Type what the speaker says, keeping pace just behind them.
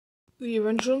The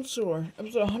Adventure on Sodor,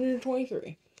 episode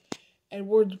 123.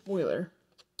 Edward's Boiler.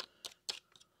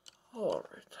 Alright,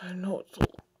 I know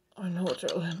it's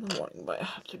early in the morning, but I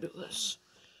have to do this.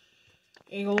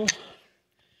 Eagle,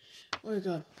 wake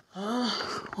up. Huh?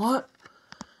 What?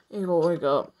 Eagle, wake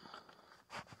up.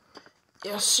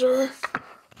 Yes, sir?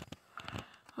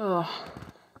 Well,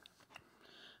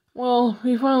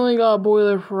 we finally got a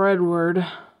boiler for Edward.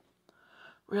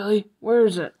 Really? Where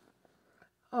is it?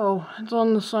 Oh, it's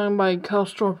on the sign by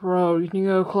Calstrop Road. Can you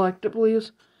go collect it,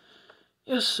 please?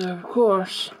 Yes, sir, of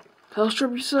course.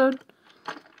 Calstrop, you said?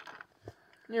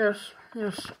 Yes.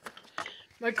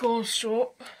 My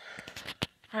Calstrop.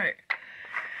 Alright.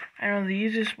 I know the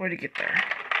easiest way to get there.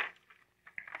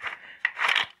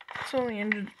 It's only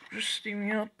ended just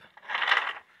steaming up.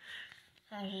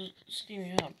 How's it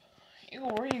steaming up? Ew,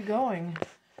 where are you going?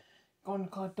 Going to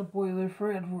collect the boiler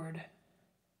for Edward.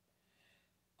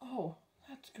 Oh,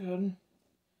 that's good.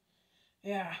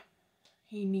 Yeah,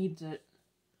 he needs it.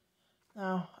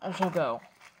 Now, I shall go.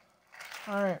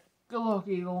 Alright, good luck,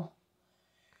 Eagle.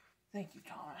 Thank you,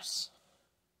 Thomas.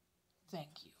 Thank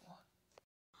you.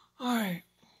 Alright,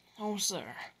 almost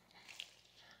there.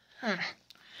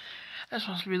 That's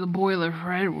supposed to be the boiler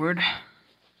for Edward.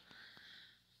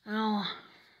 Well,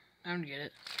 time to get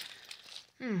it.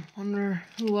 Wonder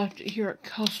who left it here at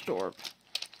Custorp.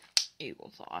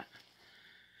 Eagle thought.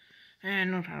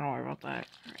 And no time to worry about that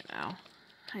right now.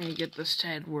 I need to get this to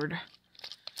Edward.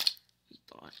 He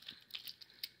thought.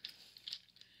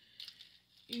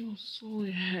 He will slowly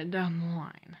head down the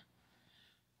line.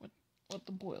 With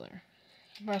the boiler.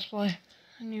 Press play.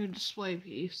 A new display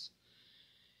piece.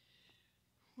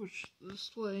 Which the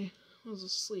display was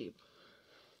asleep.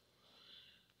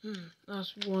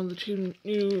 That's one of the two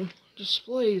new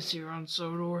displays here on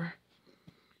Sodor.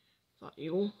 Thought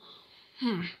Eagle.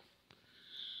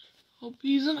 Hope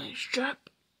he's a nice chap.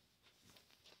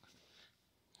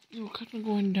 You're kind of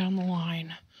going down the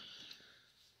line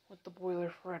with the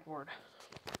boiler for Edward.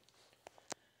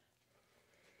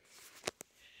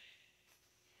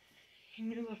 He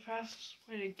knew the fastest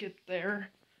way to get there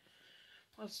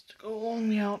was to go along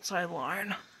the outside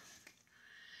line.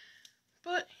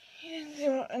 But he didn't see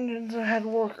what engines had to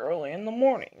work early in the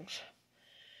mornings.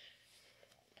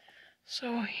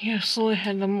 So he slowly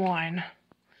had them line.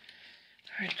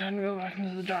 Alright, time to go back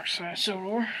into the dark side of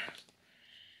Sodor.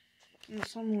 And the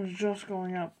sun was just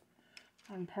going up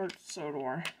on parts of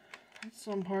Sodor.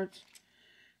 Some parts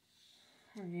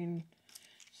were getting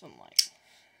sunlight.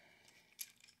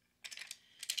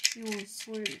 You will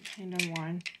slowly change down the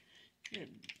line. Get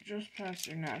just past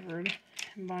your Natford,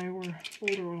 and by where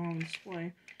Boulder was on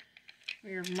display.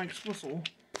 Where Mike's whistle.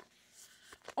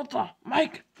 What the?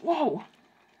 Mike! Whoa!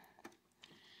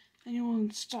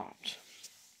 Anyone stopped.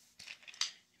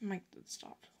 Mike did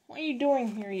stop. What are you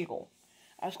doing here, Eagle?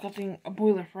 I was collecting a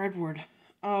boiler for Edward.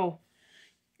 Oh,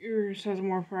 yours has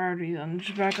more priority then.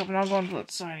 Just back up and I'll go on to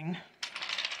that siding.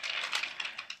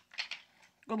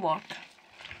 Good luck.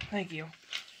 Thank you.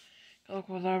 Good luck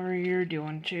with whatever you're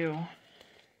doing, too.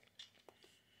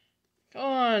 Come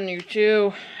on, you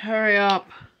two. Hurry up.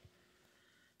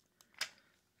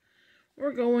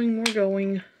 We're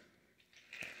going.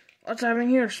 What's happening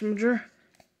here, Smidger?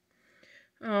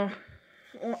 Oh,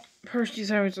 well, Percy's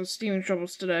having some steaming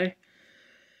troubles today.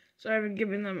 So I've been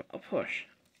giving them a push.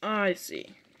 I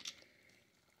see.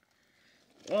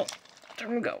 Well,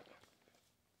 time to go.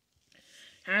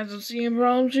 Had some steaming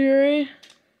problems here, eh?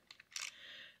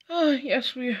 Oh,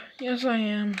 yes I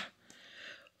am.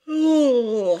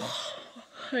 Oh,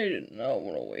 I did not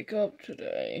want to wake up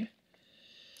today.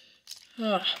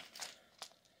 What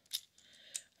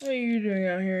are you doing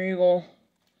out here, Eagle?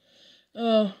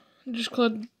 I just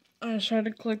tried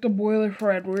to collect a boiler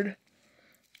for Edward.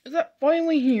 Is that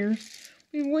finally here?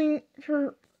 We've been waiting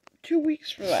for 2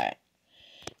 weeks for that.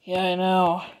 Yeah, I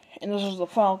know. And this is the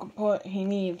final component he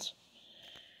needs.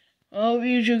 Well,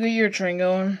 you should get your train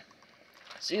going.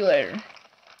 See you later.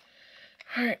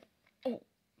 Alright. Oh,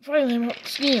 finally I'm out of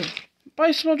steam.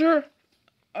 Bye, Smudger.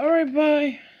 Alright,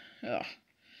 bye. Ugh.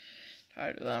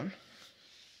 Tired of them.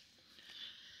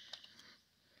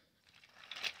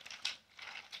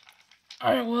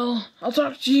 Alright, well, I'll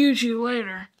talk to you two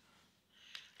later.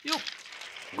 Yep.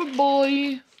 Good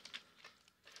boy.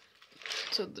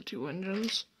 Said the two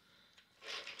engines.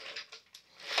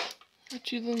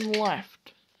 But you then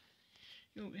left.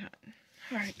 You'll be behind.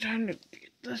 Alright, time to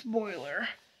get this boiler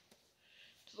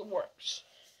to the works.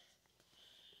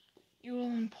 You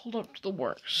then pulled up to the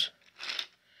works.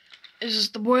 Is this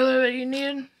the boiler that you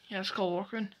needed? Yes, Cole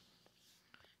Walken.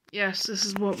 Yes, this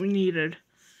is what we needed.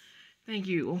 Thank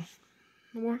you.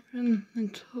 The workman then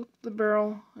took the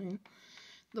barrel and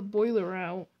the boiler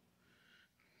out.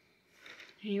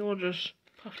 Eagle just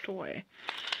puffed away.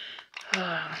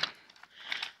 I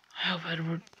hope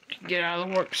Edward can get out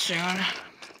of work soon,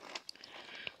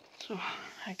 so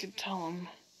I could tell him.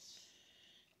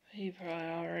 He probably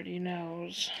already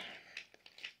knows.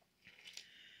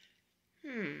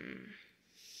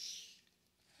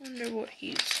 Wonder what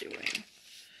he's doing.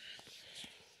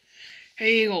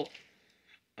 Hey, Eagle.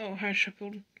 Oh, hi,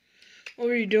 Sheffield. What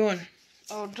were you doing?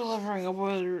 Oh, delivering a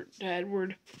boiler to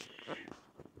Edward.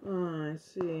 Oh, I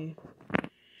see.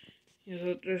 He's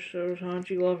up there shows how much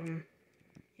you love him.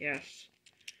 Yes.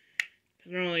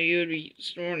 Because normally you would be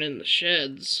storing in the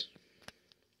sheds.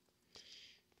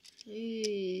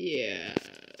 Yeah,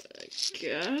 I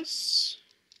guess.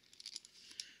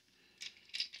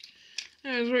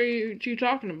 That's what you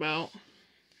talking about.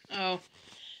 Oh,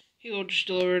 he'll just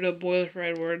delivered a boiler for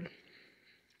Edward.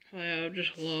 I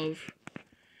just love.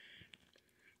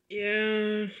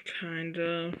 Yeah,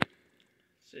 kinda.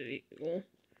 City Eagle.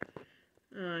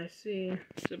 I see.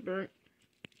 Is it burnt?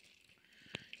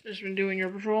 Just been doing your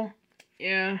patrol?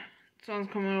 Yeah, sun's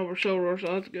coming over sodor, so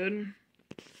that's good.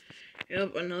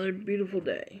 Yep, another beautiful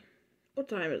day. What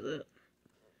time is it?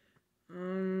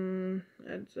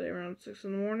 I'd say around 6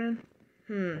 in the morning.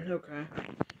 Okay.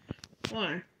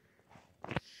 Why?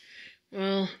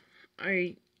 Well,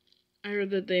 I heard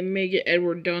that they may get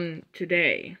Edward done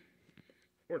today.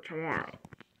 Or tomorrow.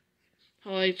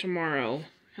 Probably tomorrow.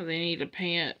 Because they need to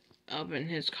paint it up in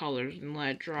his colors and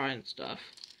let it dry and stuff.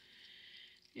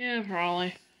 Yeah,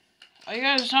 probably. What are you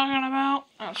guys talking about?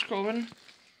 Not scrubbing.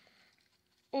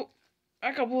 Oh,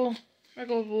 back up a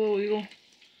little Eagle.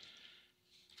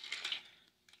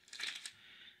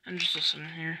 I'm just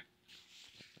listening here.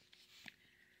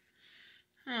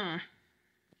 Huh.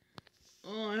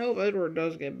 Well, I hope Edward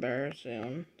does get better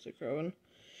soon. It's crowing.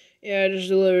 Yeah, I just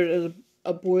delivered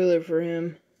a boiler for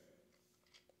him.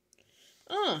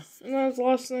 And that's the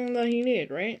last thing that he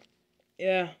needed, right?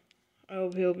 Yeah. I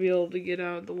hope he'll be able to get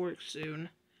out of the work soon.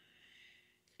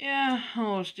 Yeah,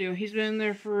 almost do. He's been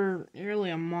there for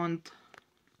nearly a month.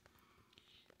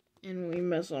 And we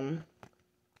miss him.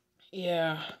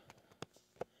 Yeah.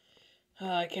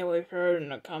 I can't wait for him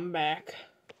to come back.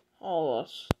 All of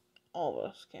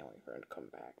us can't wait for him to come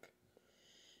back.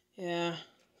 Yeah,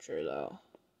 true though.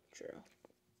 True.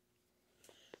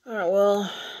 Alright,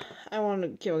 well, I want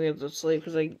to get to sleep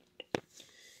because I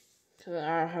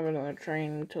don't have another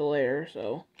train until later,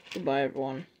 so goodbye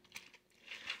everyone.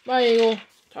 Bye Eagle.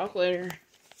 Talk later.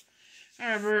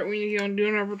 Alright Bert, we need to go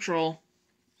doing our patrol.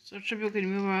 So Triple, can you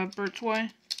move out of Bert's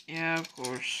way? Yeah, of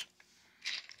course.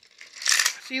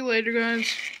 See you later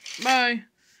guys. Bye.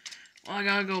 Well, I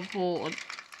gotta go pull a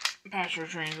passenger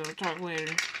train, so we'll talk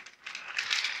later.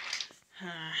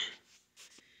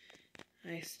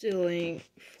 I still ain't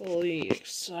fully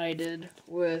excited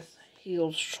with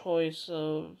Heel's choice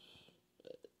of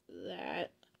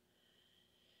that.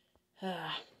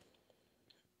 I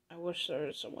wish there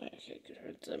was some way I could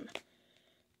convince him,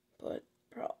 but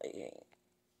probably ain't.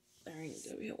 There ain't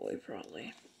gonna be a way,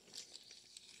 probably.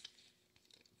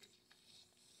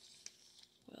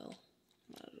 Well,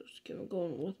 I'll just keep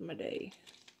going with my day.